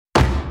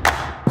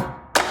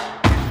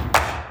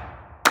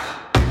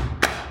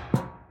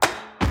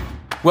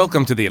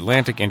Welcome to The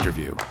Atlantic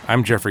Interview.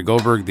 I'm Jeffrey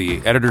Goldberg,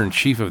 the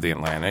editor-in-chief of The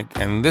Atlantic,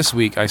 and this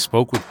week I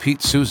spoke with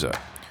Pete Souza.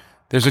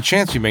 There's a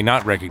chance you may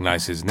not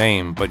recognize his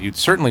name, but you'd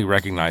certainly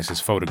recognize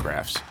his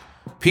photographs.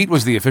 Pete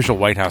was the official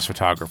White House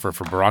photographer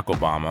for Barack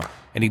Obama,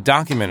 and he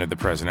documented the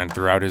president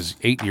throughout his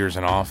 8 years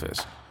in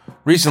office.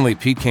 Recently,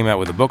 Pete came out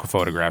with a book of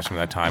photographs from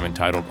that time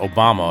entitled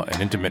Obama,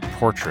 An Intimate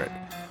Portrait.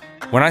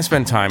 When I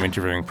spent time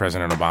interviewing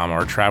President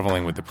Obama or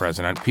traveling with the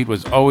president, Pete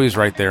was always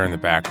right there in the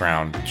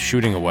background,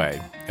 shooting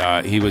away.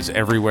 He was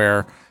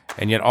everywhere,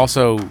 and yet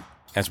also,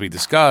 as we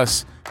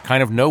discuss,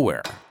 kind of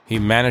nowhere. He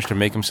managed to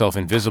make himself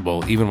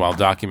invisible even while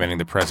documenting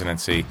the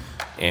presidency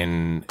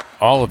in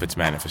all of its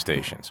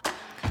manifestations.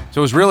 So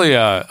it was really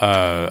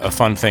a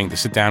fun thing to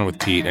sit down with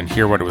Pete and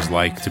hear what it was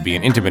like to be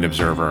an intimate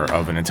observer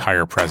of an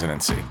entire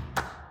presidency.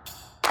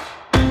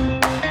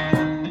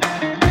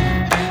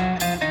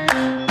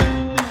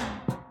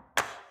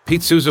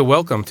 Pete Souza,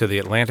 welcome to the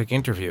Atlantic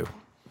Interview.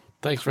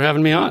 Thanks for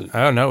having me on.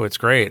 Oh, no, it's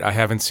great. I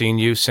haven't seen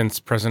you since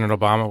President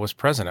Obama was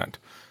president.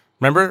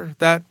 Remember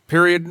that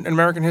period in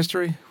American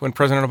history when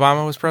President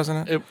Obama was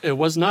president? It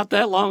was not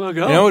that long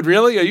ago. No,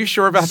 really? Are you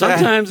sure about that?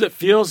 Sometimes it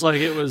feels like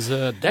it was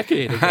a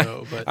decade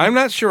ago. But I'm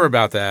not sure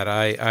about that.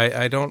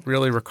 I don't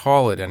really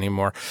recall it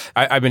anymore.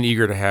 I've been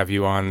eager to have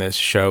you on this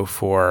show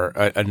for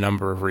a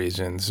number of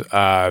reasons.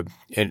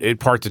 In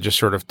part to just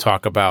sort of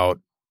talk about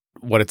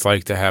what it's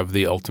like to have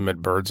the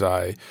ultimate bird's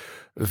eye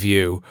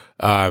view,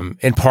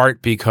 in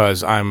part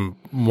because I'm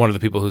one of the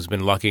people who's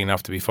been lucky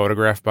enough to be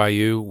photographed by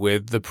you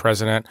with the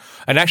president.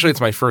 And actually,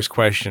 it's my first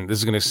question. This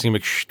is going to seem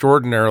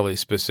extraordinarily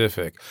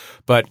specific,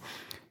 but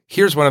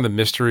here's one of the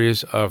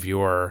mysteries of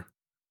your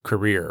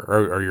career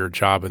or your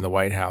job in the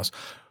White House.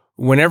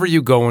 Whenever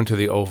you go into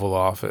the Oval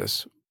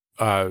Office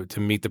to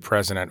meet the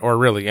president, or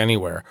really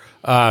anywhere,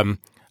 but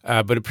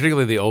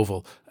particularly the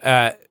Oval,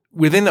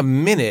 within a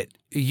minute,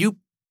 you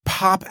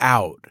pop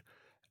out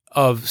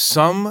of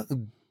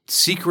some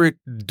secret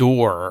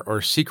door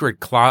or secret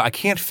closet. I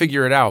can't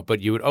figure it out,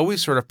 but you would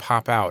always sort of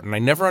pop out, and I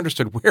never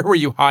understood, where were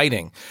you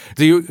hiding?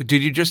 Did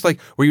you just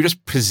were you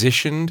just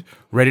positioned,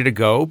 ready to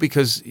go?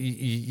 Because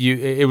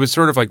it was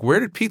sort of like, where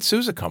did Pete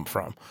Souza come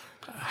from?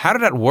 How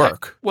did that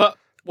work? Well,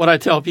 what I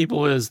tell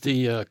people is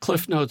the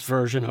Cliff Notes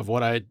version of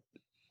what I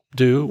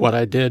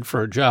did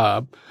for a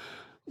job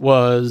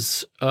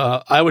was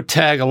I would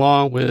tag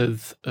along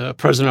with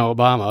President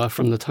Obama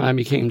from the time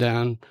he came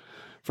down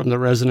from the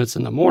residence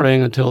in the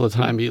morning until the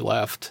time he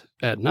left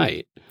at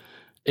night.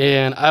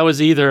 And I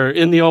was either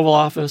in the Oval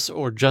Office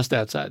or just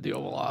outside the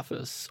Oval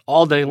Office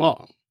all day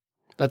long.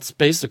 That's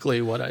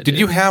basically what I did. Did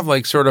you have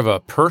sort of a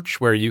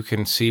perch where you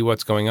can see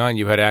what's going on?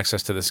 You had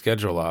access to the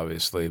schedule,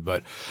 obviously,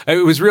 but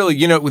it was really,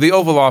 the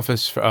Oval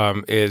Office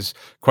is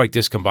quite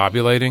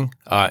discombobulating,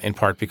 in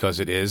part because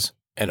it is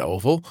an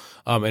oval,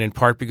 and in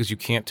part because you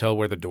can't tell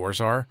where the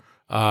doors are.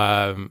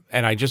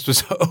 And I just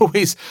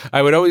was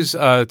I would always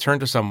turn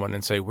to someone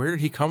and say, where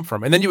did he come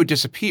from? And then you would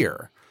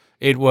disappear.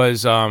 It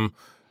was, a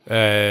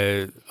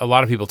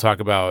lot of people talk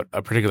about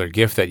a particular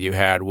gift that you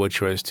had, which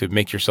was to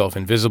make yourself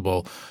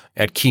invisible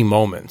at key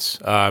moments.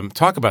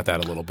 Talk about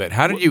that a little bit.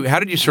 How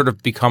did you sort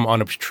of become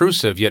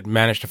unobtrusive yet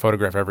manage to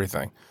photograph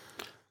everything?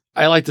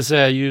 I like to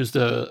say I used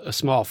a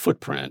small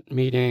footprint,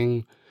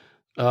 meaning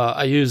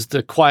I used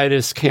the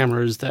quietest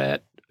cameras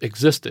that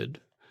existed.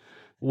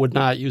 Would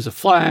not use a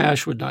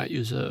flash, would not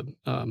use a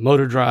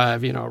motor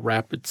drive,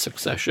 rapid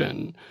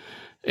succession,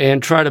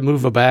 and try to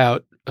move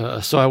about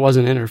so I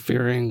wasn't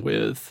interfering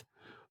with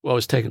what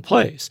was taking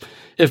place.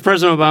 If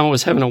President Obama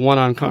was having a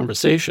one-on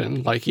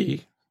conversation like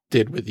he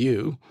did with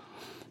you,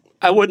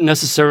 I wouldn't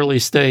necessarily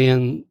stay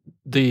in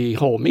the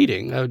whole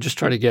meeting. I would just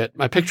try to get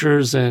my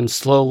pictures and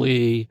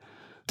slowly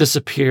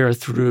disappear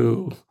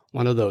through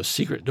one of those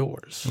secret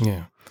doors.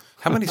 Yeah.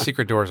 How many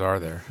secret doors are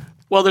there?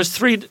 Well, there's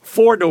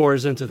 4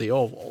 doors into the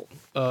Oval.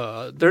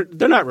 They're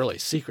not really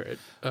secret.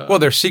 Well,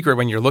 they're secret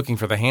when you're looking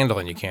for the handle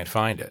and you can't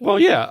find it. Well,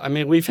 yeah. I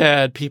mean, we've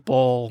had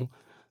people,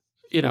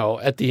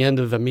 at the end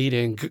of the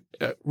meeting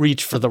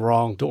reach for the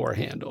wrong door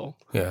handle.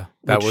 Yeah,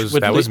 that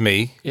was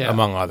me,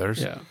 among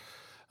others. Yeah.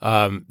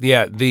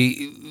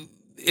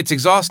 It's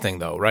exhausting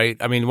though, right?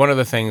 I mean, one of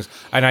the things,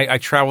 and I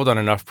traveled on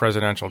enough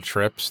presidential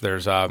trips.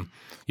 There's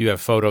you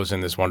have photos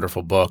in this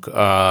wonderful book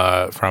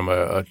from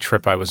a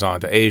trip I was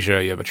on to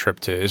Asia. You have a trip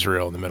to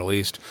Israel in the Middle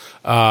East.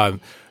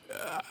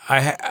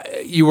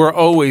 You were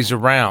always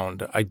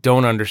around. I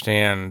don't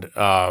understand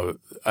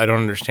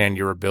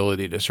your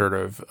ability to sort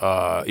of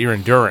your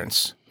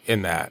endurance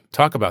in that.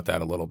 Talk about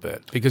that a little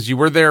bit, because you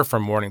were there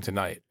from morning to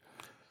night.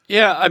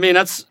 Yeah, I mean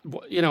that's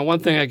one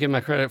thing I give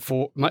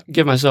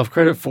myself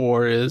credit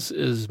for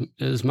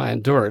is my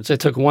endurance. I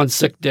took one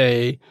sick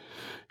day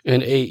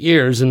in 8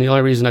 years, and the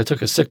only reason I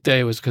took a sick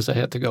day was because I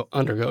had to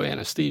undergo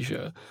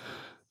anesthesia.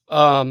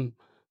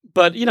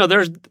 But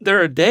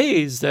there are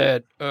days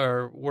that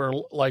were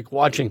like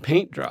watching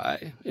paint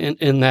dry,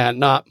 in that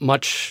not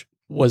much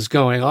was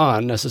going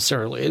on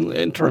necessarily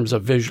in terms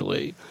of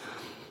visually,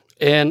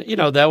 and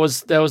that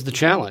was the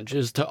challenge,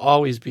 is to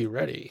always be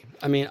ready.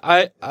 I mean,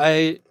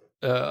 I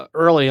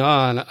early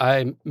on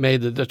I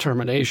made the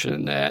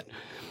determination that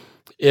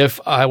if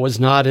I was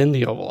not in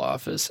the Oval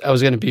Office, I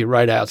was going to be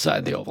right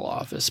outside the Oval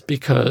Office,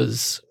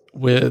 because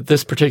with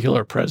this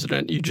particular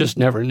president, you just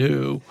never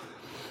knew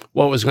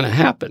what was going to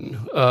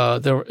happen.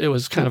 It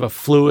was kind of a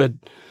fluid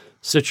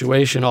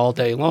situation all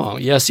day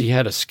long. Yes, he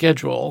had a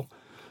schedule,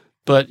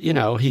 but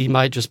he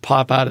might just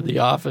pop out of the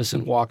office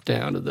and walk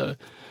down to the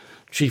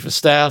chief of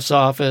staff's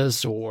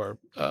office, or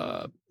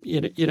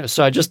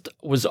So I just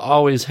was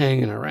always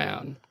hanging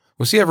around.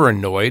 Was he ever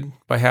annoyed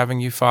by having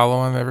you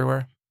follow him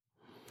everywhere?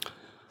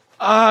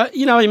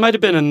 He might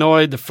have been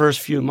annoyed the first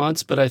few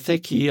months, but I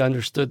think he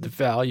understood the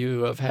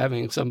value of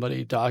having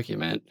somebody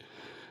document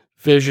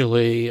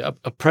visually a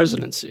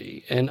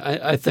presidency. And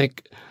I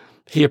think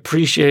he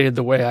appreciated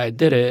the way I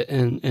did it,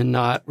 and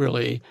not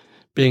really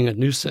being a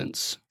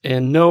nuisance.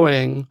 And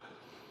knowing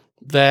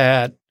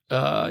that,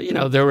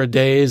 there were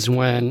days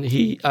when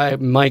I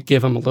might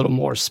give him a little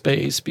more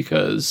space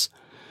because,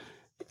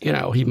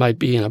 he might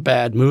be in a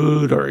bad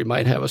mood, or he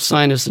might have a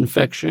sinus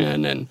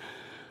infection, and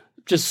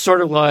just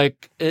sort of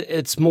like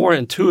it's more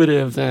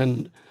intuitive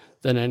than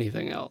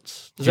anything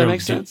else. Does that make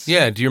sense?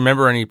 Yeah. Do you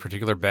remember any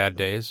particular bad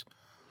days?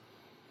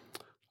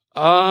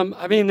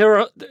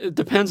 It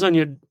depends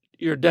on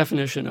your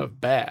definition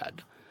of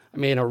bad.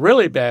 A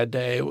really bad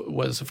day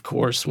was, of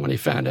course, when he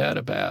found out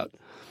about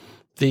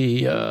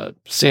the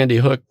Sandy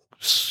Hook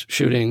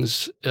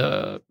shootings.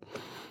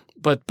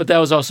 But that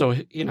was also,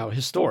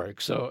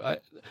 historic. So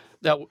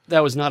that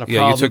was not a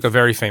problem. Yeah, you took a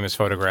very famous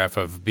photograph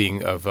of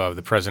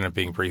the president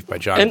being briefed by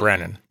John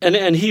Brennan,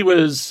 and he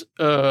was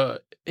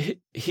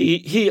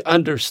he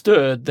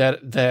understood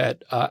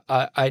that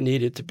I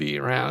needed to be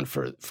around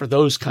for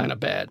those kind of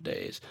bad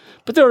days.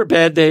 But there were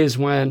bad days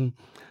when,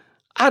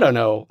 I don't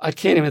know, I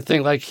can't even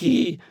think, like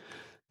he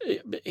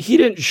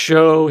didn't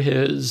show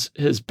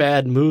his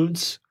bad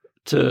moods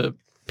to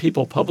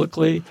people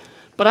publicly,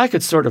 but I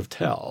could sort of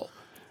tell.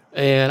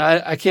 And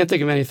I can't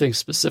think of anything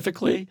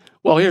specifically.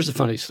 Well, here's a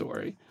funny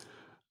story.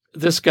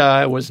 This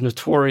guy was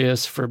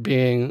notorious for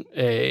being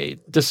a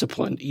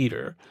disciplined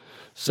eater.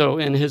 So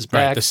in his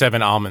back, right, the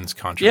 7 almonds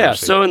controversy. Yeah.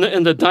 So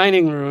in the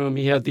dining room,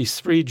 he had these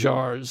 3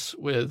 jars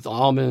with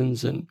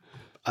almonds and,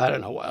 I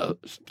don't know,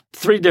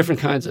 3 different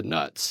kinds of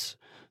nuts.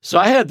 So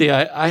I had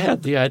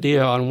the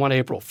idea on one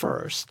April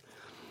 1st.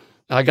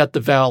 I got the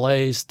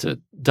valets to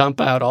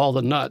dump out all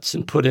the nuts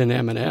and put in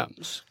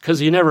M&Ms, because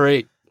he never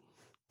ate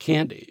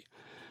candy.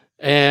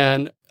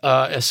 And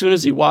as soon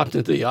as he walked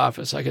into the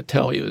office, I could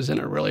tell he was in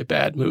a really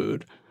bad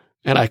mood.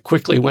 And I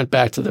quickly went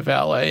back to the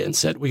valet and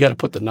said, "We got to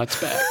put the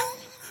nuts back."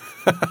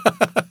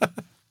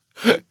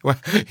 Well,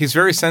 he's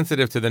very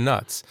sensitive to the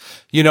nuts.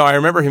 I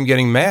remember him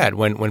getting mad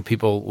when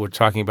people were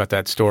talking about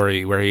that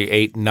story where he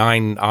ate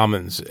 9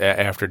 almonds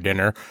after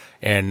dinner.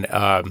 And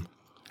I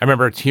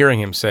remember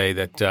hearing him say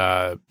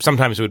that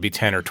sometimes it would be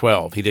 10 or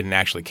 12. He didn't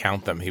actually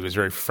count them. He was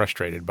very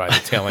frustrated by the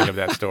telling of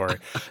that story.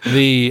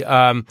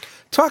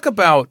 Talk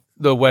about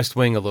the West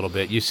Wing a little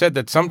bit. You said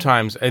that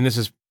sometimes, and this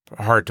is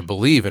hard to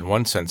believe in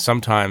one sense,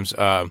 sometimes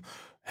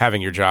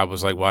having your job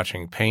was like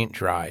watching paint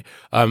dry.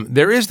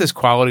 There is this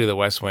quality of the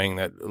West Wing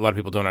that a lot of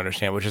people don't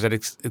understand, which is that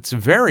it's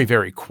very,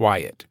 very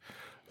quiet.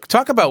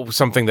 Talk about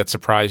something that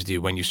surprised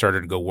you when you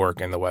started to go work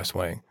in the West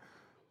Wing.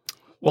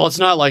 Well, it's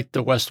not like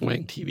the West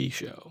Wing TV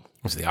show.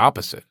 It's the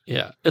opposite.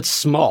 Yeah, it's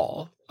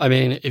small.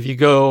 If you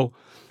go,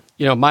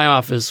 my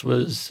office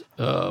was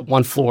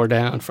 1 floor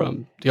down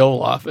from the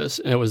Oval Office,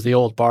 and it was the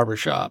old barber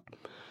shop.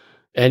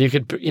 And you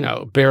could,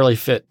 barely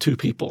fit 2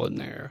 people in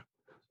there.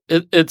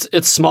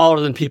 It's smaller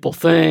than people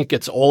think.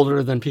 It's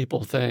older than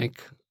people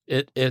think.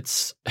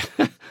 It's,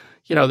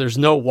 there's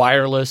no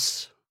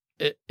wireless.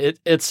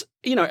 It's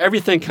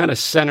everything kind of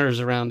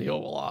centers around the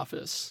Oval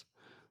Office.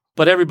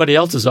 But everybody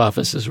else's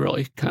office is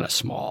really kind of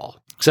small,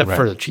 except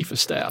for the chief of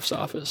staff's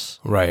office.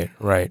 Right.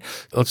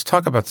 Let's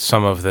talk about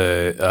some of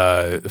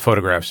the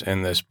photographs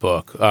in this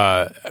book.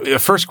 The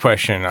first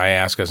question I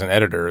ask as an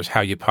editor is how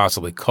you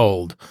possibly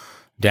culled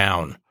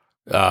down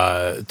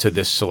to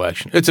this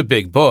selection. It's a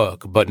big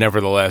book, but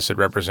nevertheless, it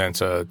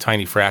represents a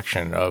tiny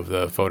fraction of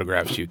the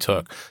photographs you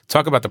took.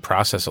 Talk about the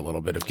process a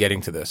little bit of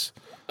getting to this.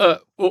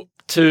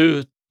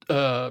 To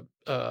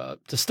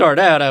start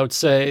out, I would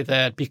say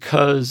that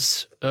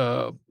because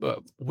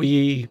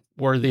we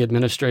were the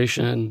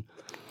administration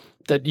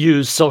that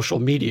used social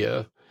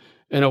media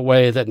in a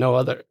way that no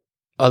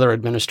other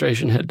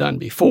administration had done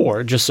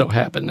before, it just so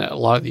happened that a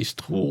lot of these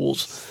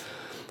tools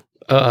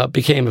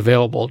became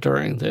available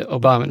during the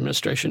Obama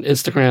administration.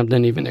 Instagram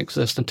didn't even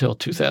exist until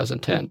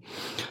 2010.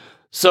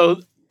 So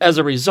as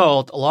a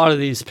result, a lot of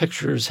these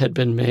pictures had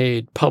been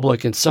made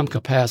public in some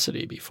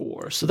capacity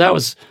before. So that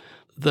was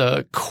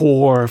the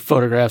core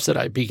photographs that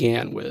I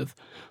began with,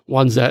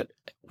 ones that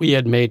we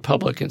had made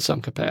public in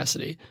some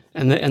capacity.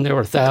 And there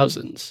were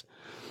thousands.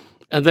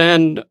 And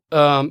then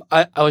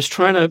I was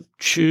trying to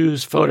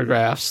choose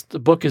photographs. The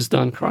book is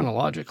done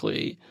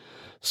chronologically.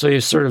 So you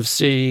sort of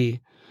see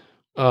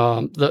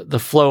the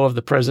flow of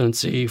the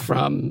presidency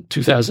from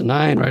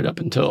 2009 right up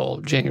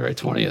until January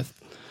 20th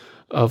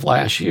of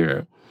last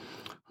year.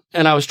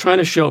 And I was trying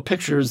to show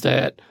pictures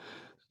that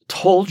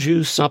told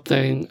you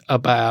something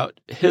about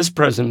his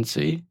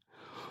presidency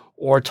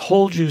or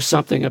told you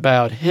something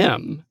about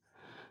him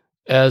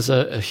as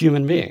a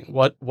human being.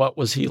 What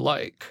was he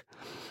like?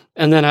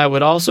 And then I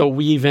would also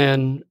weave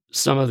in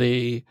some of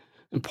the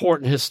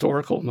important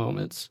historical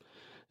moments,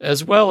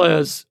 as well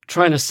as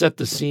trying to set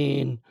the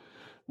scene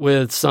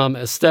with some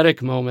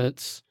aesthetic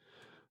moments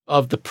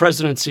of the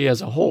presidency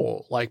as a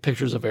whole, like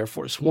pictures of Air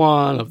Force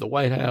One, of the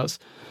White House.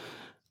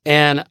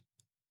 And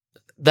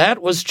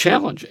that was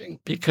challenging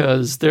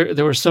because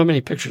there were so many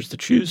pictures to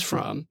choose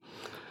from.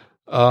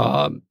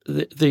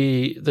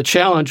 The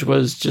challenge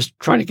was just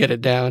trying to get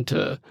it down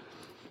to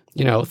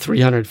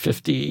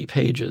 350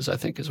 pages, I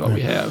think is what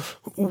we have.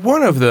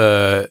 One of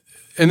the,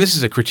 and this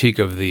is a critique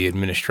of the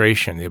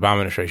administration, the Obama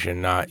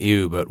administration, not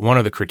you, but one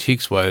of the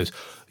critiques was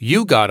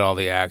you got all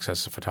the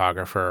access as a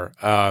photographer,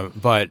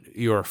 but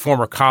your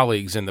former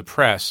colleagues in the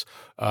press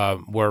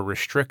were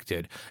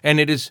restricted. And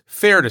it is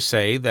fair to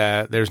say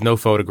that there's no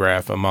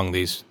photograph among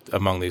these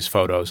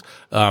photos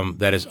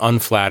that is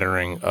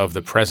unflattering of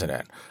the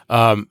president.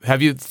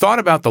 Have you thought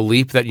about the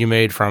leap that you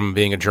made from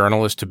being a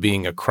journalist to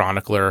being a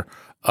chronicler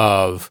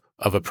of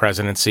a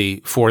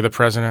presidency for the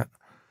president?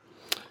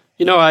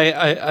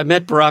 I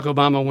met Barack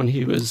Obama when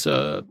he was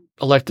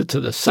elected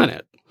to the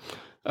Senate.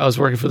 I was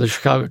working for the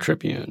Chicago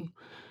Tribune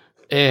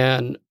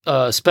and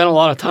spent a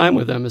lot of time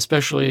with him,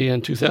 especially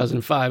in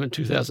 2005 and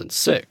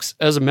 2006,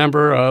 as a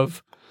member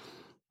of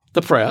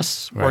the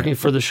press, working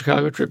for the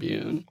Chicago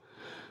Tribune.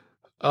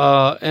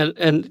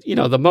 And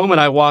the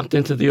moment I walked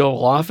into the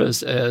Oval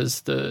Office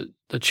as the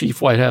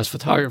chief White House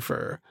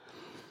photographer,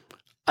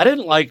 I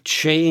didn't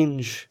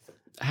change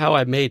how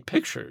I made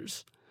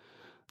pictures.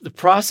 The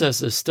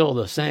process is still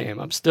the same.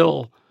 I'm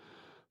still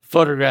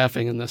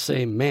photographing in the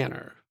same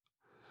manner.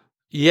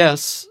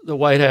 Yes, the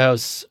White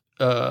House,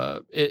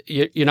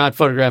 you're not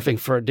photographing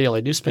for a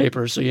daily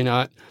newspaper, so you're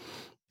not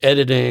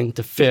editing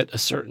to fit a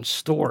certain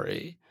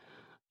story.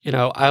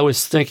 I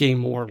was thinking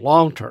more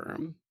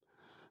long-term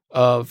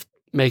of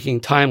making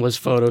timeless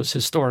photos,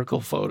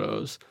 historical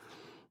photos.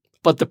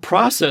 But the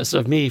process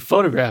of me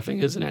photographing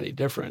isn't any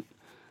different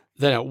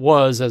than it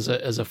was as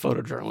a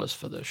photojournalist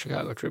for the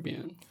Chicago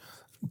Tribune.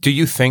 Do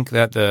you think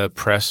that the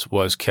press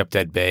was kept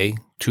at bay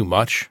too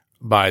much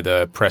by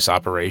the press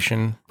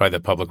operation, by the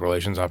public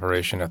relations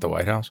operation at the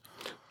White House?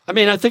 I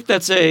mean, I think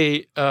that's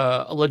a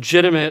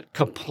legitimate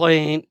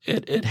complaint.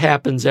 It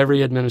happens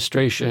every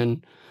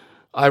administration.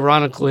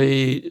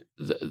 Ironically,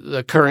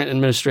 the current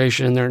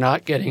administration, they're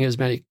not getting as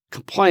many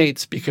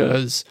complaints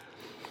because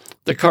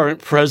the current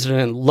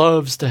president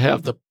loves to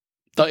have the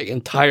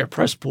entire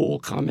press pool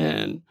come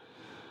in.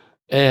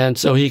 And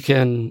so he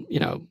can,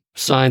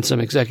 sign some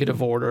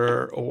executive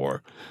order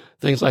or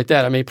things like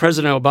that. I mean,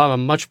 President Obama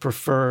much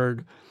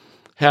preferred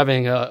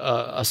having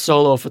a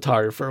solo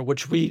photographer,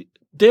 which we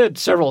did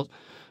several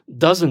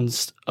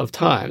dozens of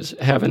times,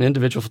 have an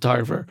individual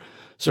photographer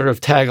sort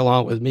of tag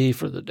along with me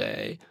for the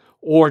day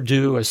or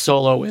do a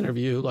solo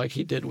interview like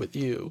he did with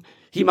you.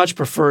 He much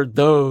preferred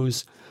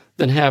those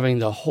than having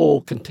the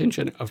whole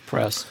contingent of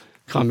press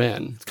come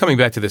in. Coming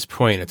back to this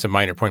point, it's a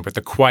minor point, but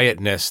the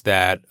quietness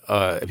that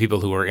people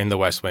who were in the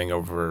West Wing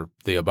over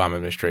the Obama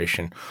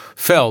administration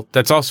felt,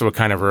 that's also a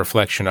kind of a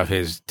reflection of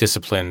his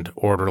disciplined,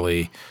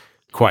 orderly,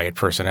 quiet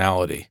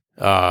personality,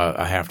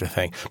 I have to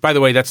think. By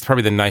the way, that's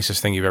probably the nicest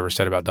thing you've ever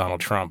said about Donald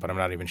Trump, but I'm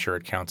not even sure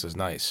it counts as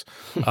nice.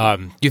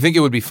 Do you think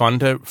it would be fun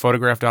to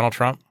photograph Donald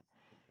Trump?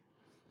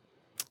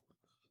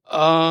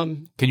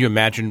 Can you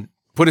imagine,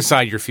 put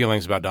aside your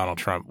feelings about Donald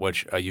Trump,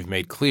 which you've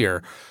made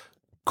clear,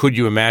 could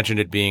you imagine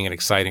it being an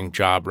exciting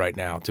job right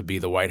now to be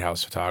the White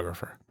House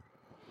photographer?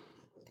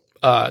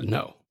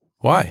 No.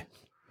 Why?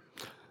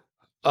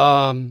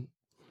 Trying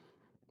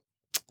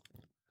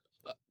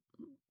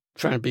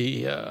to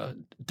be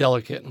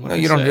delicate. No,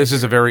 you don't. This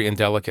is a very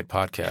indelicate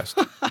podcast.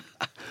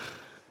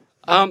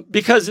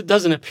 Because it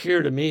doesn't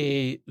appear to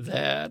me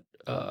that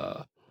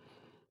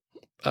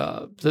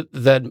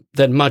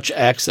that much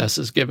access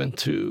is given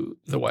to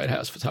the White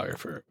House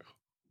photographer.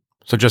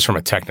 So just from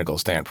a technical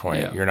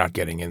standpoint, You're not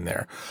getting in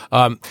there.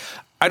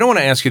 I don't want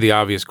to ask you the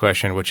obvious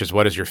question, which is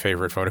what is your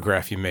favorite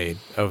photograph you made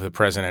of the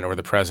president or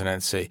the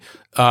presidency?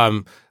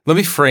 Let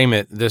me frame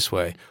it this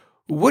way.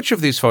 Which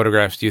of these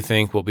photographs do you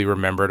think will be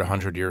remembered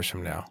 100 years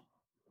from now?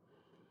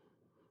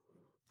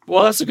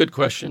 Well, that's a good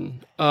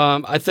question.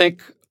 I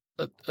think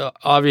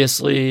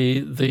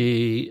obviously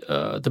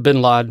the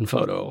bin Laden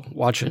photo,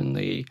 watching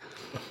the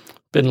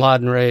bin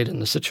Laden raid in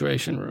the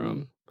Situation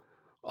Room,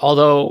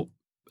 although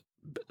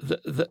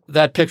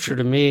that picture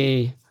to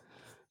me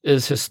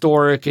is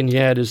historic, and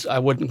yet I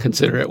wouldn't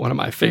consider it one of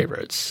my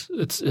favorites.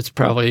 It's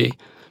probably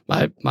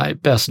my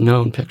best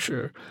known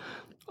picture.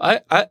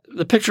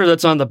 The picture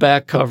that's on the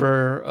back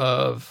cover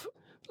of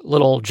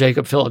little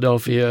Jacob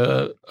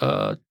Philadelphia,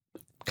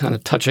 kind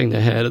of touching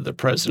the head of the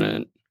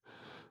president,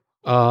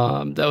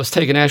 that was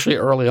taken actually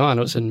early on.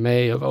 It was in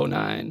May of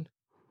 2009.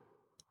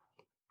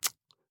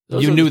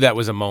 You knew that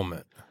was a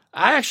moment.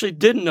 I actually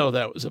didn't know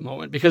that was a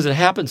moment because it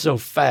happened so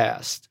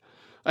fast.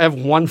 I have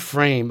one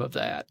frame of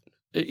that.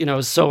 It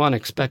was so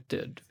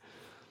unexpected.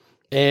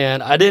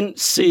 And I didn't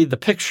see the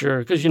picture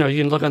because, you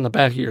can look on the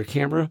back of your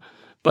camera,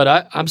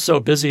 but I'm so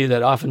busy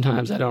that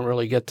oftentimes I don't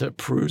really get to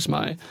peruse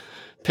my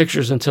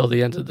pictures until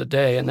the end of the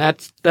day. And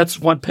that's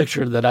one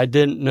picture that I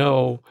didn't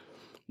know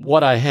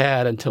what I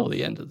had until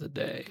the end of the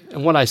day.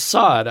 And when I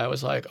saw it, I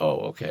was like, oh,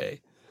 okay,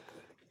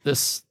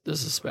 this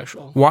is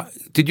special. Why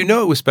did you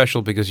know it was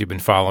special? Because you've been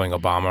following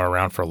Obama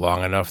around for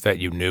long enough that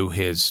you knew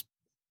his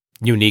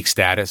unique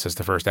status as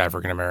the first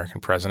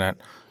African-American president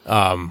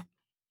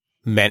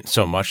meant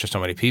so much to so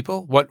many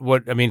people?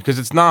 I mean, because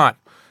it's not,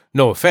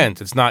 no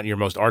offense, it's not your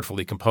most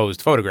artfully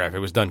composed photograph. It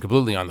was done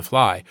completely on the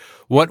fly.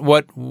 What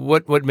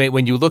made,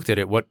 when you looked at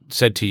it, what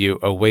said to you,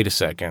 oh, wait a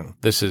second,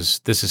 this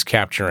is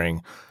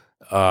capturing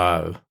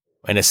an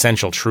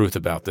essential truth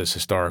about this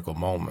historical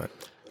moment?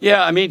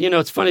 Yeah, I mean,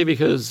 it's funny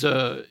because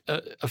a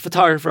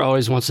photographer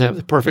always wants to have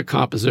the perfect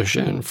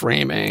composition,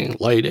 framing,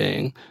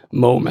 lighting,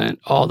 moment,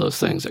 all those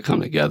things that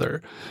come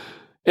together.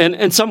 And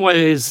in some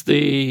ways,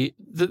 the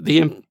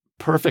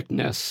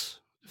imperfectness,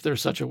 if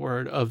there's such a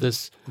word, of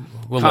this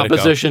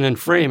composition and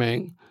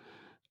framing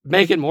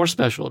make it more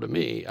special to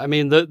me. I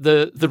mean,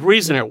 the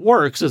reason it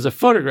works as a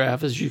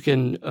photograph is you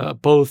can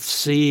both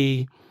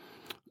see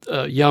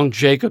young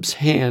Jacob's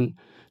hand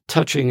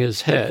touching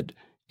his head,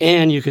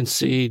 and you can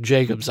see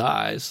Jacob's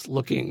eyes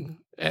looking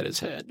at his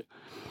head.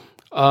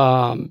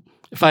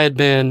 If I had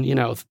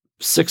been,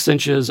 6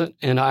 inches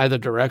in either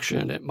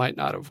direction, it might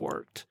not have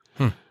worked.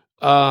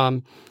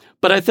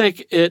 But I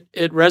think it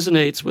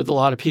resonates with a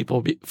lot of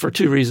people for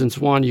two reasons.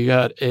 One, you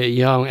got a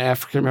young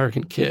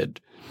African-American kid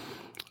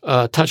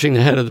touching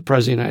the head of the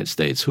President of the United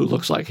States who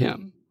looks like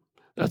him.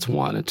 That's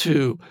one. And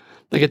two, I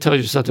think it tells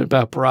you something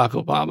about Barack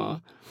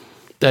Obama,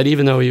 that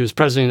even though he was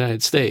President of the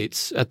United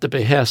States, at the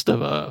behest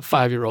of a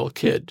 5-year-old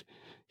kid,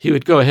 he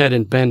would go ahead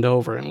and bend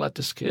over and let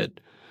this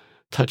kid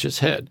touch his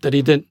head, that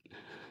he didn't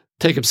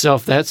take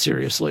himself that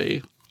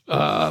seriously.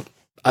 I'm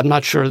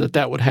not sure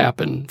that would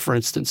happen, for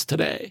instance,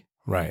 today.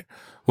 Right.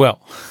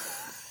 Well,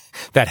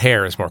 that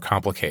hair is more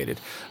complicated,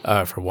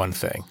 for one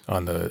thing,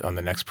 on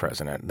the next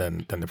president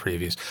than the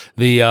previous.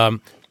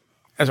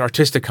 As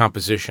artistic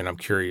composition, I'm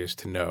curious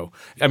to know.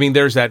 I mean,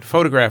 there's that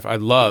photograph I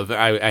love.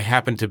 I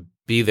happened to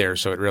be there,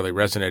 so it really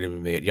resonated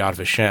with me at Yad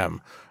Vashem,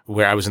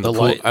 where I was in the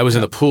pool. I was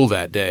in the pool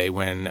that day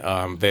when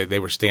they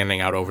were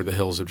standing out over the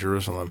hills of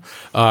Jerusalem.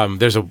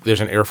 There's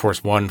an Air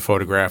Force One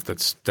photograph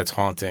that's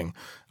haunting.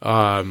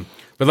 But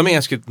let me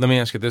ask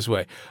it this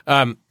way.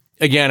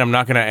 Again, I'm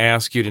not going to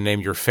ask you to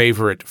name your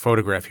favorite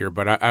photograph here,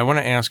 but I want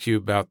to ask you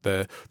about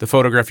the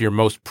photograph you're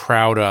most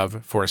proud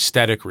of for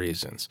aesthetic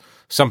reasons,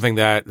 something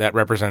that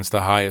represents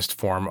the highest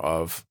form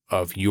of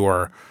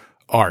your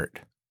art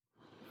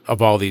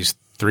of all these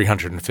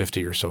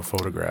 350 or so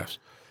photographs.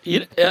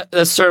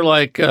 That's sort of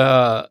like,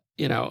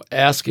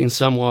 asking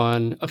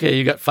someone, okay,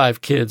 you got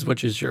 5 kids,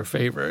 which is your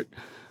favorite?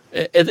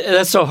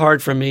 That's so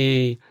hard for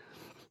me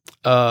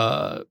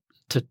to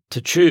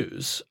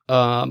choose.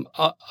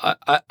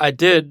 I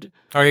did.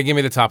 Okay, give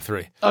me the top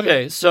 3.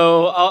 Okay,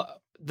 so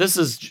this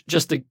is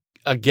just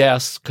a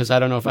guess because I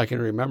don't know if I can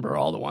remember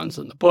all the ones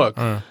in the book.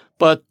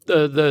 But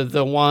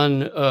the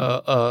one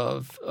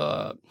of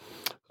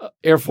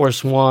Air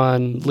Force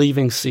One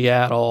leaving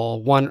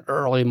Seattle one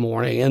early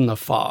morning in the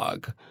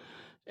fog,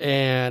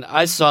 and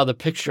I saw the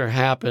picture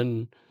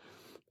happen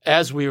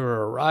as we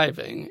were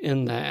arriving.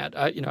 In that,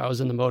 I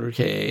was in the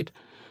motorcade,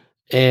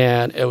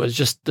 and it was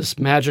just this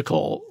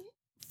magical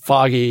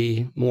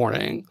foggy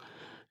morning.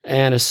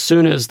 And as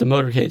soon as the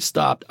motorcade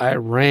stopped, I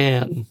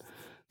ran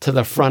to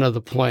the front of the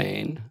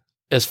plane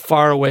as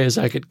far away as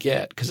I could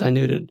get because I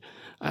knew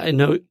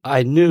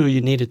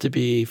you needed to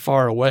be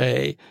far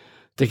away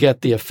to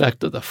get the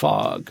effect of the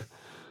fog.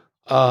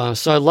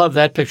 So I love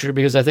that picture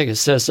because I think it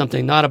says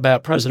something not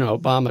about President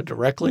Obama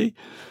directly,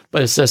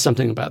 but it says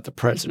something about the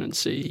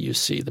presidency. You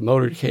see the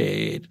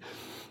motorcade,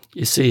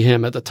 you see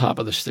him at the top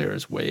of the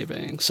stairs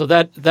waving. So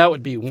that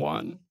would be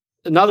one.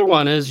 Another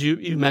one is,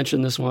 you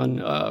mentioned this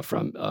one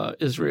from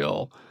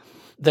Israel.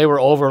 They were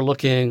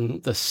overlooking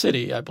the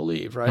city, I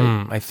believe,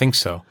 right? I think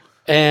so.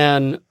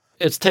 And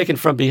it's taken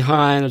from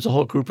behind. There's a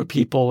whole group of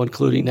people,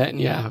 including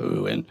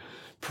Netanyahu and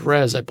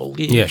Perez, I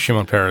believe. Yeah,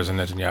 Shimon Peres and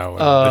Netanyahu,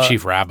 the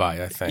chief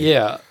rabbi, I think.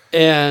 Yeah.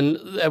 And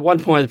at one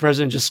point, the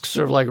president just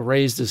sort of like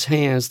raised his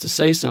hands to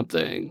say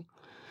something,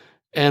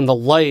 and the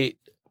light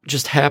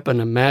just happened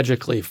to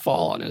magically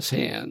fall on his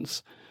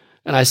hands.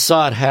 And I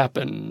saw it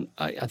happen.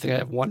 I think I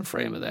have one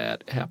frame of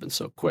that. It happened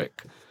so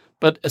quick.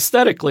 But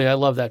aesthetically, I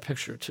love that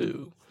picture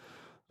too.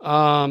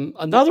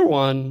 Another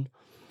one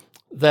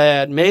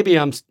that maybe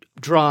I'm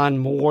drawn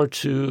more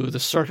to the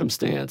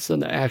circumstance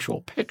than the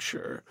actual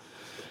picture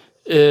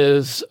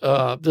is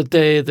the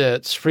day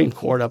that Supreme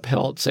Court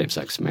upheld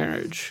same-sex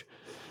marriage.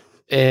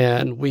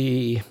 And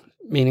we,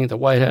 meaning the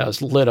White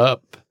House, lit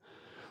up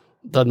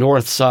the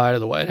north side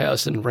of the White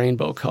House in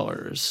rainbow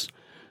colors.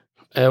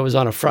 It was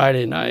on a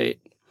Friday night.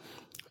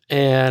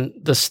 And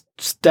the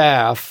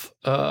staff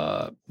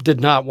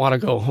did not want to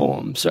go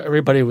home. So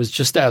everybody was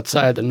just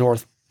outside the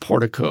north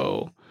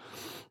portico,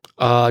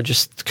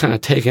 just kind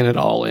of taking it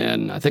all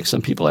in. I think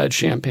some people had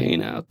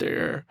champagne out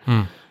there.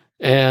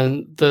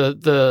 and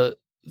the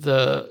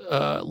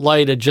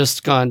light had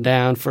just gone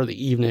down for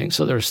the evening,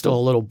 so there's still a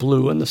little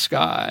blue in the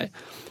sky,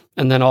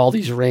 and then all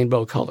these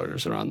rainbow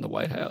colors around the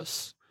White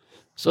House.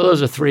 So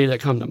those are three that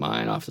come to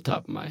mind off the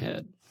top of my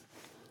head.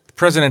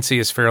 Presidency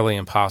is a fairly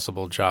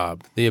impossible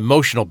job. The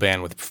emotional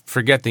bandwidth,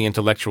 forget the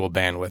intellectual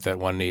bandwidth that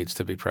one needs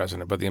to be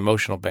president, but the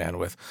emotional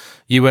bandwidth.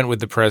 You went with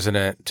the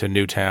president to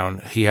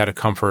Newtown. He had to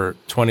comfort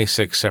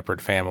 26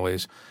 separate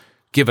families,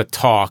 give a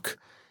talk.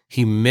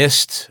 He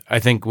missed, I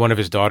think, one of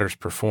his daughter's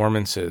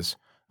performances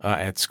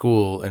at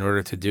school in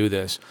order to do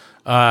this.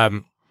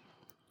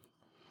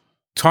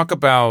 Talk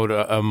about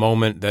a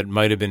moment that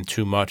might have been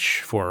too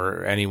much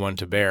for anyone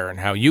to bear, and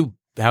how you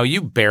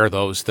bear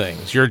those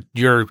things.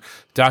 You're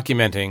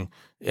documenting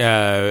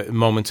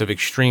moments of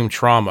extreme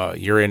trauma.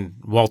 You're in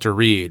Walter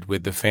Reed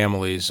with the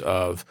families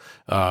of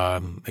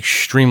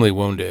extremely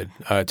wounded,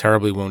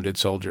 terribly wounded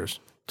soldiers.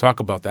 Talk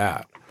about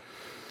that.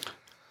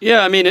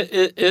 Yeah, I mean,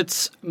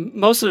 it's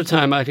most of the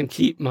time I can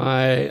keep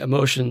my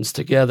emotions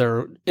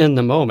together in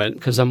the moment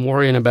because I'm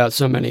worrying about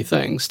so many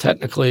things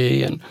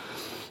technically and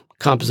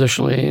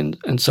compositionally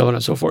and so on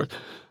and so forth.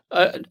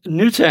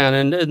 Newtown,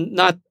 and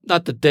not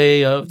the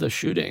day of the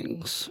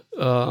shootings,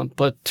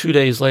 but 2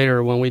 days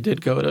later when we did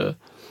go to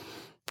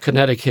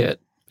Connecticut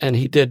and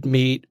he did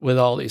meet with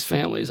all these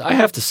families. I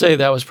have to say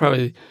that was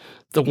probably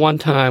the one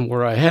time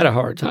where I had a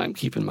hard time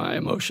keeping my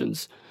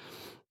emotions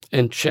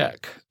in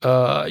check.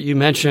 You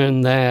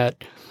mentioned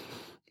that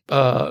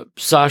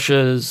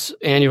Sasha's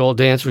annual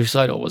dance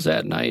recital was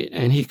that night,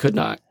 and he could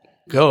not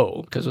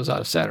go because it was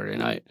on a Saturday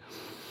night.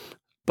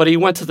 But he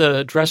went to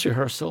the dress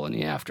rehearsal in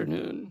the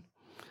afternoon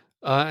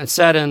and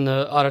sat in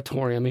the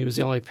auditorium. He was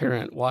the only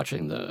parent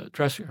watching the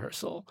dress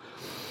rehearsal.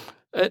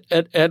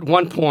 At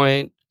one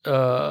point,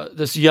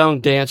 this young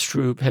dance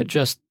troupe had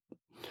just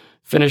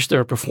finished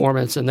their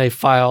performance, and they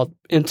filed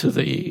into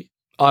the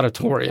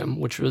auditorium,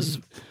 which was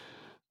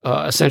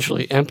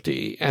essentially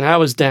empty. And I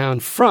was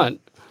down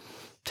front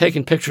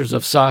taking pictures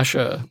of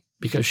Sasha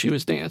because she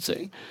was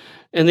dancing.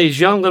 And these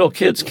young little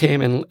kids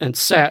came and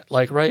sat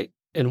like right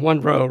in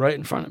one row right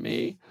in front of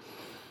me.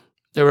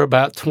 There were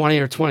about 20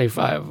 or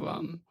 25 of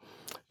them.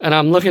 And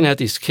I'm looking at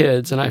these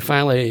kids, and I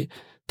finally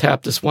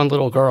tapped this one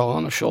little girl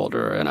on the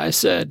shoulder, and I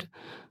said,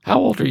 "How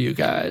old are you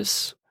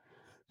guys?"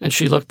 And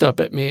she looked up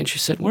at me, and she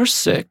said, "We're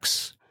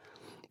 6.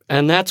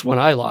 And that's when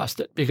I lost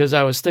it, because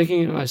I was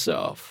thinking to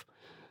myself,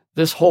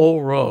 this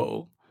whole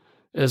row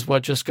is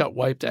what just got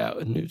wiped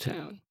out in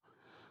Newtown.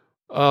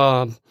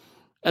 And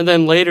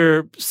then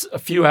later, a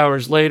few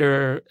hours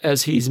later,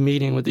 as he's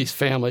meeting with these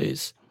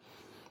families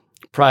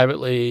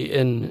privately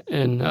in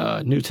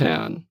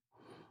Newtown,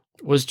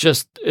 was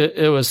just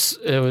it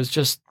was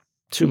just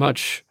too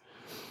much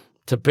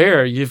to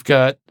bear. You've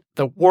got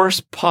the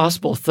worst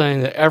possible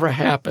thing that ever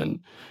happened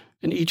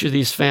in each of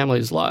these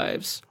families'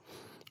 lives,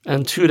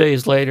 and 2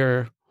 days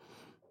later,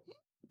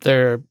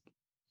 they're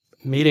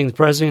meeting the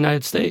president of the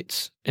United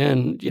States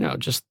in,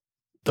 just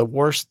the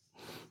worst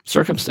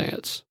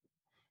circumstance.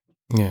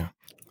 Yeah.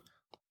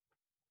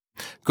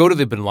 Go to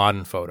the bin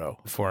Laden photo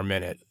for a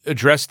minute.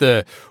 Address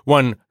the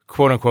one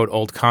quote-unquote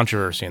old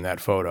controversy in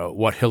that photo,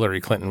 what Hillary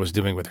Clinton was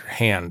doing with her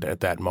hand at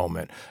that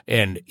moment.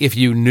 And if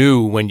you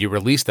knew when you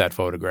released that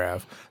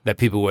photograph that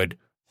people would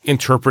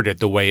interpret it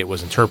the way it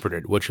was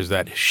interpreted, which is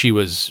that she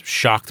was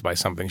shocked by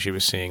something she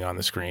was seeing on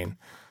the screen.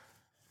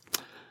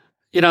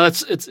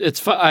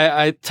 It's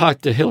I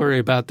talked to Hillary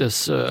about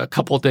this a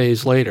couple of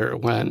days later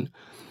when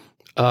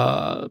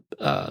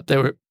they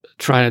were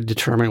trying to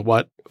determine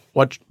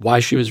why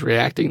she was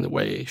reacting the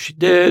way she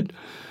did.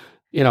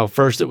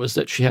 First it was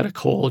that she had a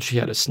cold, she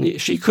had a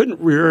sneeze. She couldn't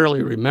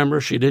really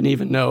remember. She didn't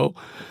even know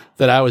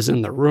that I was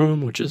in the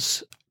room, which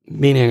is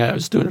meaning I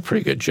was doing a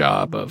pretty good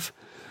job of,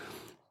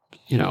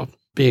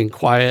 being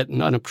quiet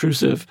and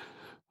unobtrusive.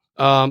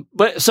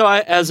 But so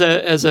as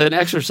an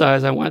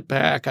exercise, I went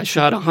back. I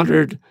shot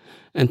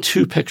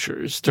 102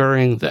 pictures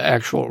during the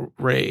actual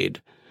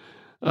raid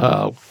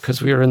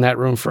because we were in that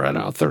room for,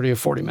 30 or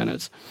 40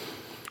 minutes.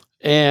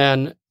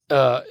 And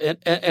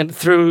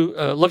through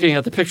looking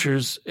at the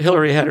pictures,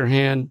 Hillary had her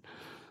hand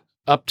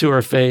up to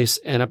her face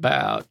in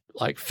about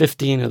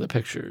 15 of the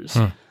pictures.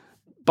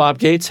 Bob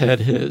Gates had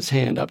his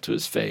hand up to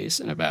his face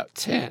in about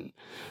 10.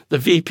 The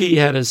VP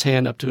had his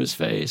hand up to his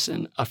face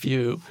in a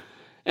few.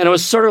 And it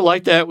was sort of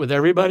like that with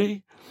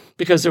everybody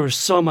because there was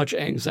so much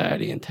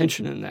anxiety and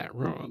tension in that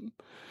room.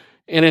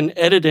 And in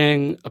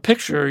editing a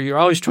picture, you're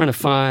always trying to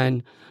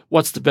find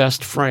what's the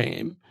best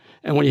frame.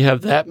 And when you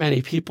have that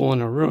many people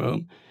in a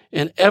room,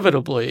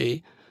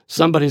 inevitably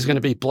somebody's going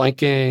to be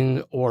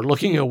blinking or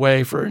looking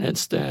away for an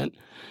instant.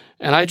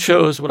 And I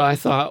chose what I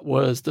thought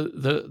was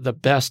the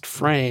best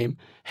frame,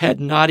 had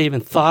not even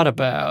thought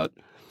about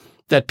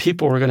that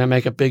people were going to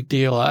make a big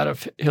deal out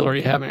of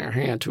Hillary having her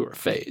hand to her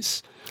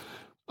face.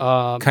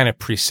 Kind of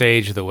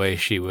presaged the way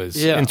she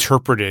was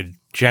interpreted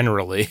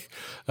generally.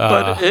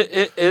 But I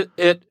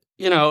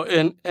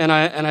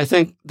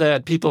think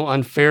that people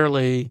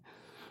unfairly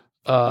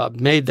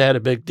made that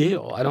a big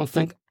deal. I don't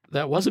think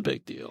that was a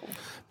big deal.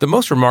 The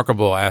most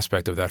remarkable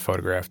aspect of that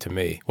photograph to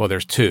me, well,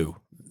 there's two.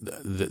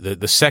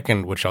 the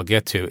second, which I'll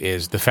get to,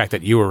 is the fact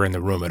that you were in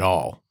the room at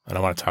all. And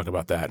I want to talk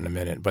about that in a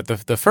minute. But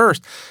the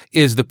first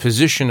is the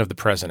position of the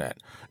president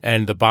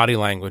and the body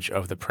language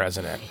of the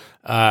president.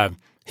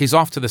 He's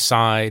off to the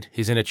side.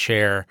 He's in a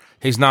chair.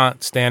 He's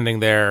not standing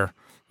there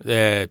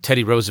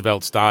Teddy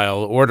Roosevelt style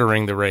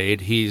ordering the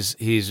raid. He's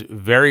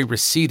very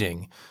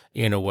receding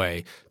in a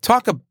way.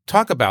 Talk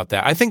about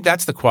that. I think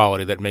that's the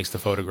quality that makes the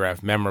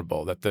photograph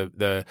memorable, that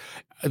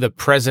the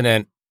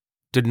president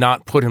did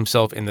not put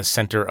himself in the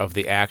center of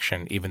the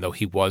action, even though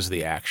he was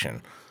the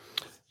action.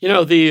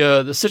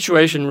 The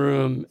Situation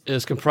Room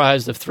is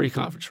comprised of 3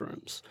 conference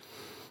rooms.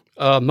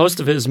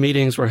 Most of his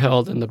meetings were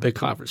held in the big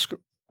conference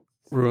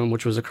room,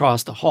 which was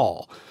across the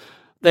hall.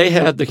 They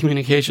had the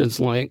communications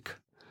link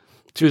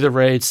to the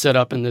raid set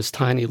up in this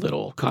tiny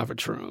little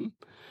conference room.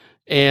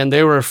 And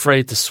they were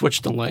afraid to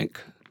switch the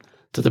link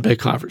to the big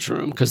conference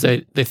room because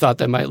they thought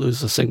they might lose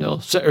the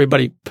signal. So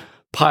everybody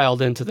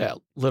piled into that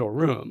little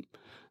room.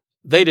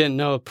 They didn't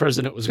know the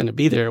president was going to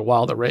be there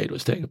while the raid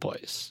was taking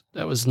place.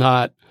 That was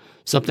not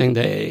something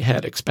they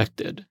had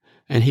expected,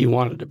 and he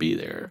wanted to be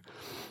there.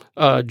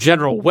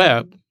 General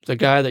Webb, the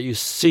guy that you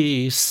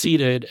see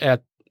seated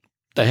at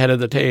the head of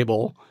the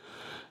table,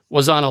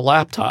 was on a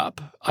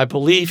laptop. I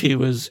believe he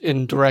was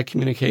in direct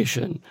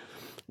communication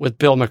with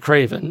Bill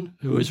McRaven,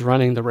 who was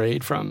running the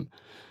raid from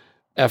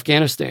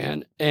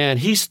Afghanistan, and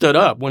he stood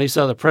up when he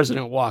saw the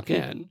president walk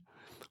in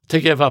to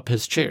give up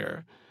his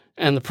chair.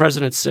 And the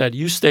president said,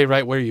 "You stay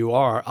right where you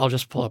are. I'll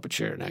just pull up a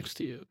chair next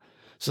to you."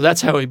 So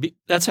that's how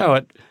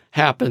it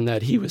happened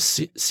that he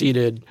was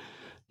seated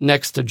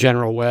next to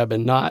General Webb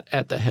and not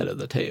at the head of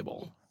the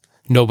table.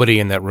 Nobody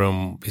in that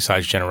room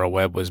besides General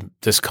Webb was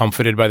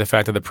discomfited by the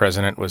fact that the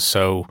president was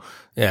so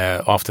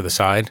off to the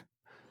side.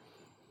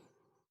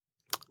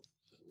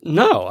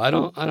 No, I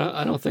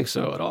don't think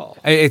so at all.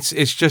 It's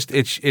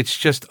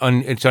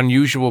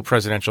unusual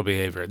presidential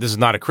behavior. This is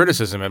not a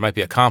criticism; it might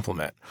be a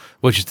compliment,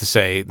 which is to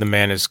say, the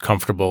man is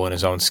comfortable in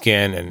his own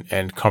skin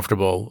and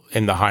comfortable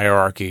in the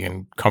hierarchy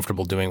and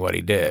comfortable doing what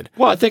he did.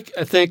 Well, I think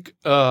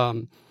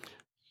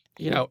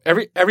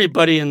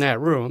everybody in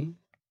that room,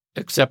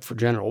 except for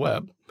General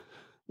Webb,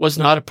 was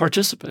not a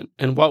participant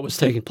in what was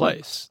taking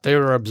place. They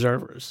were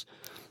observers.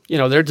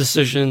 Their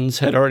decisions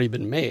had already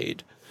been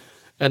made,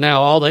 and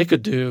now all they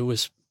could do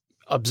was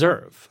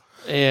observe.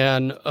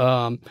 And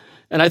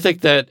I think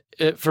that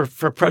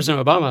for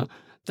President Obama,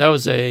 that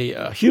was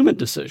a human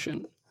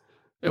decision.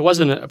 It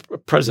wasn't a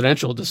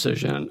presidential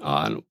decision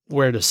on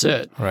where to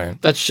sit. Right.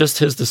 That's just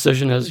his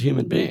decision as a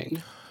human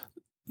being.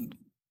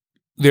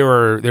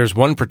 There's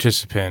one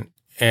participant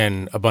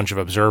and a bunch of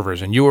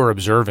observers, and you were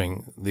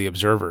observing the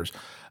observers.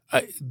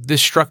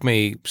 This struck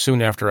me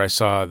soon after I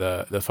saw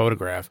the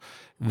photograph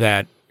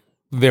that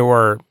there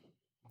were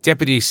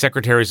deputy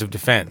secretaries of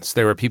defense.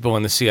 There were people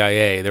in the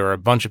CIA. There were a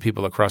bunch of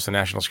people across the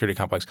national security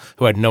complex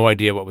who had no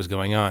idea what was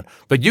going on.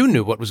 But you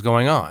knew what was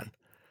going on.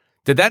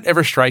 Did that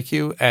ever strike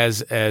you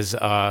as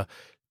kind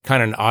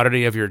of an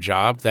oddity of your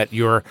job, that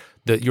your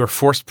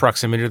forced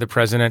proximity to the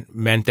president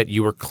meant that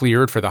you were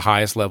cleared for the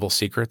highest level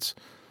secrets?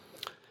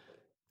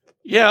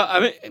 Yeah,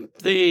 I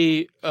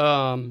mean,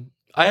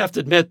 I have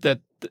to admit that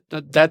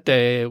that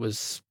day it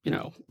was,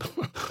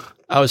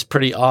 I was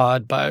pretty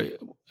awed by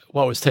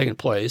what was taking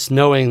place,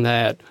 knowing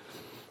that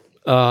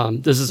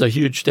this is a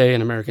huge day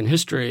in American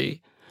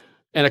history,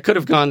 and it could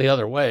have gone the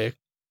other way.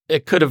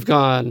 It could have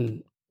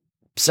gone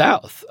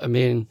south. I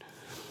mean,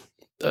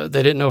 they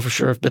didn't know for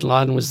sure if bin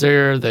Laden was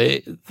there.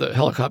 The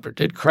helicopter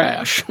did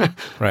crash,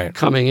 right,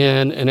 coming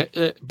in,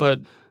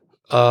 but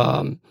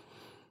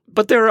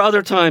there are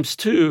other times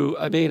too.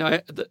 I mean,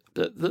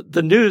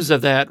 the news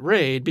of that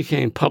raid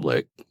became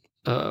public.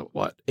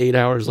 8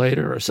 hours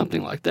later or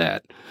something like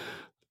that.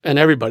 And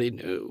everybody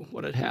knew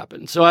what had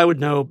happened. So I would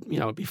know,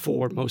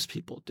 before most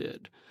people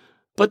did.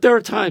 But there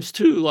are times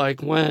too,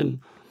 like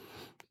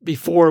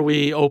before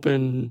we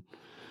opened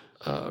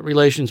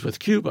relations with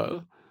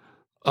Cuba,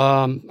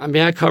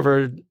 I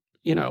covered,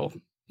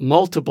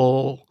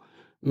 multiple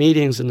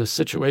meetings in the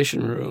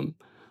Situation Room,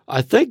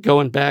 I think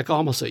going back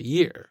almost a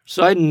year.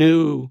 So I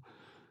knew,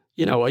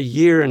 a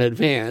year in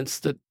advance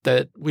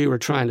that we were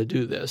trying to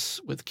do this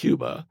with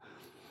Cuba.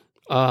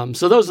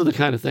 So those are the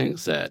kind of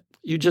things that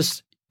you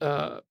just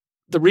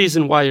the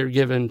reason why you're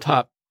given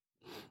top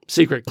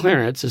secret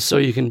clearance is so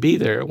you can be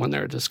there when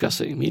they're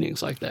discussing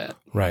meetings like that.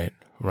 Right.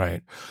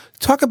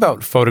 Talk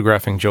about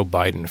photographing Joe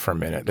Biden for a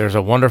minute. There's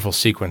a wonderful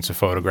sequence of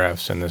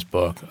photographs in this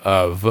book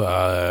of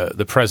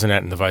the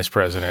president and the vice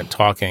president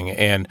talking,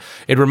 and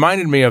it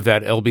reminded me of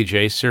that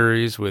LBJ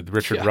series with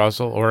Richard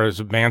Russell, or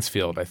as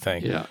Mansfield, I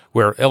think,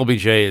 where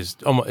LBJ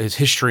is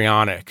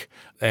histrionic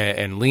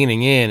and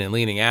leaning in and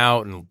leaning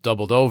out and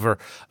doubled over.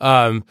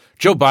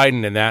 Joe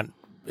Biden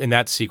in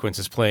that sequence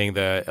is playing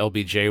the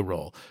LBJ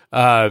role.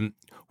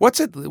 What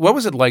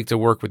was it like to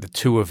work with the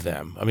two of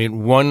them? I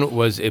mean, one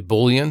was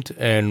ebullient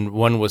and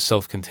one was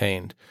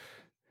self-contained.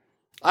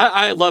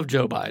 I love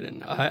Joe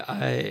Biden.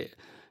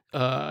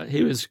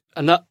 He was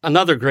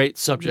another great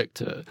subject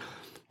to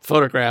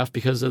photograph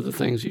because of the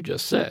things you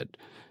just said.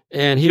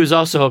 And he was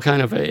also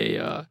kind of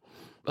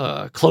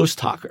close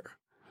talker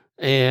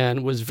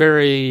and was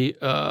very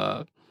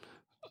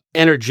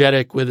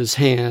energetic with his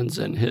hands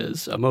and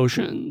his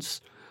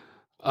emotions.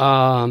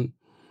 But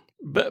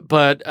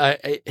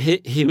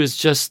he was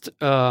just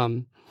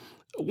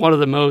one of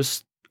the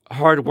most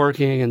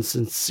hardworking and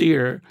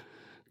sincere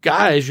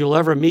guys you'll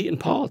ever meet in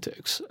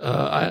politics.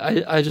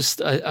 I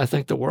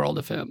think the world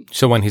of him.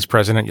 So when he's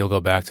president, you'll go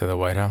back to the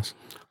White House?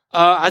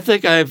 I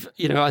think I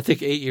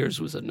think 8 years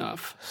was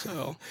enough.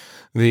 So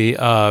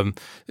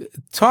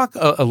talk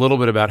a little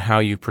bit about how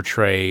you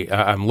portray.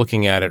 I'm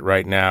looking at it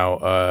right now.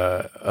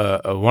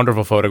 A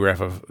wonderful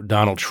photograph of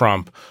Donald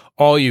Trump.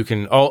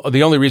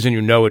 The only reason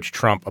you know it's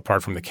Trump,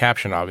 apart from the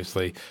caption,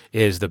 obviously,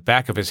 is the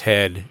back of his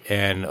head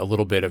and a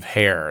little bit of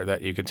hair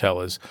that you could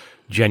tell is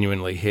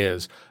genuinely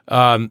his.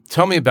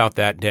 Tell me about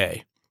that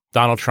day.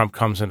 Donald Trump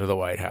comes into the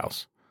White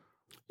House.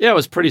 Yeah, it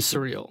was pretty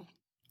surreal.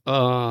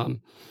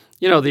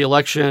 The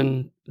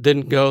election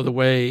didn't go the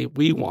way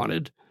we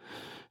wanted.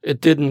 It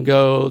didn't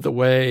go the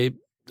way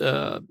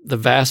the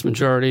vast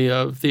majority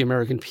of the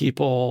American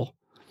people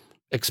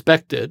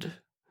expected.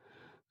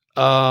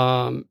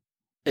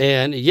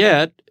 And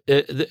yet,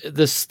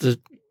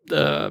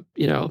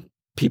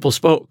 people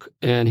spoke,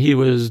 and he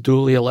was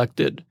duly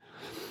elected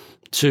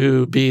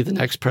to be the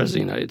next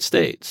president of the United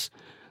States.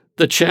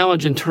 The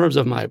challenge in terms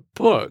of my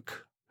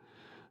book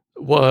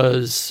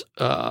was,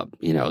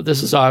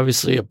 this is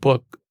obviously a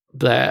book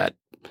that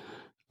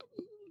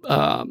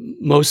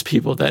most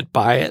people that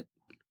buy it,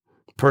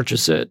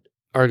 purchase it,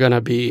 are going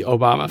to be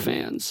Obama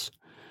fans.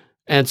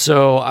 And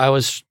so I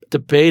was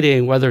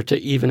debating whether to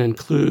even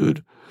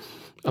include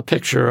a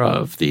picture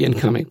of the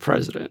incoming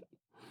president.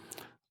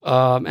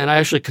 And I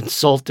actually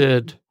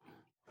consulted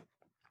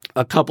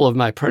a couple of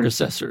my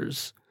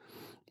predecessors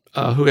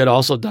who had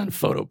also done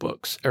photo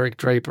books. Eric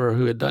Draper,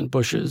 who had done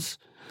Bush's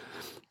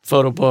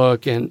photo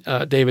book, and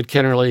David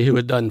Kennerly, who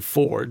had done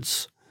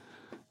Ford's.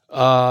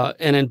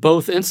 And in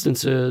both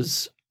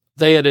instances,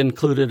 they had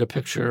included a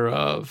picture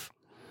of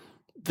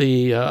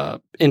the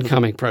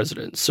incoming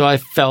president. So I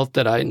felt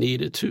that I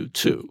needed to,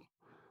 too.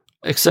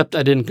 Except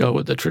I didn't go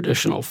with the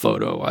traditional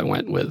photo. I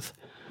went with,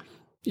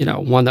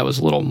 one that was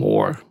a little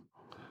more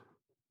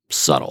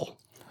subtle.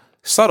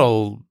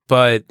 Subtle,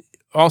 but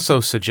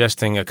also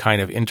suggesting a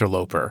kind of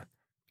interloper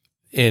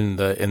in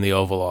the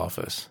Oval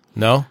Office.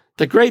 No?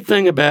 The great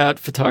thing about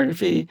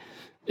photography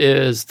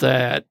is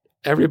that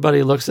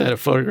everybody looks at a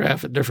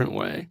photograph a different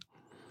way.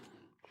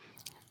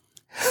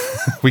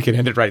 We can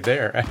end it right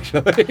there,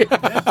 actually.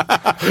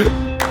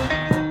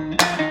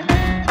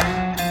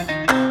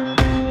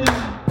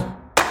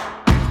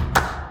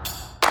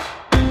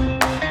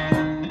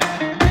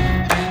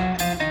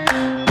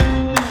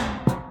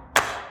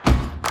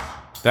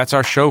 That's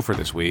our show for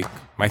this week.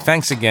 My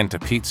thanks again to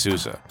Pete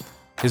Souza.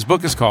 His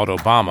book is called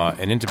Obama,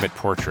 An Intimate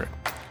Portrait.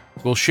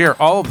 We'll share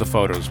all of the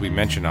photos we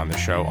mentioned on the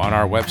show on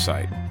our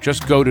website.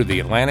 Just go to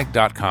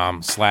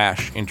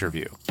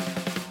theatlantic.com/interview.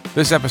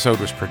 This episode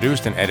was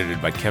produced and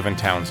edited by Kevin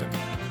Townsend.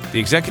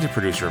 The executive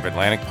producer of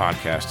Atlantic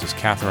Podcast is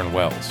Catherine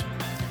Wells.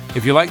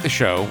 If you like the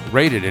show,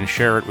 rate it and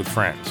share it with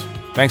friends.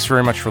 Thanks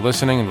very much for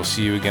listening, and we'll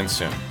see you again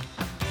soon.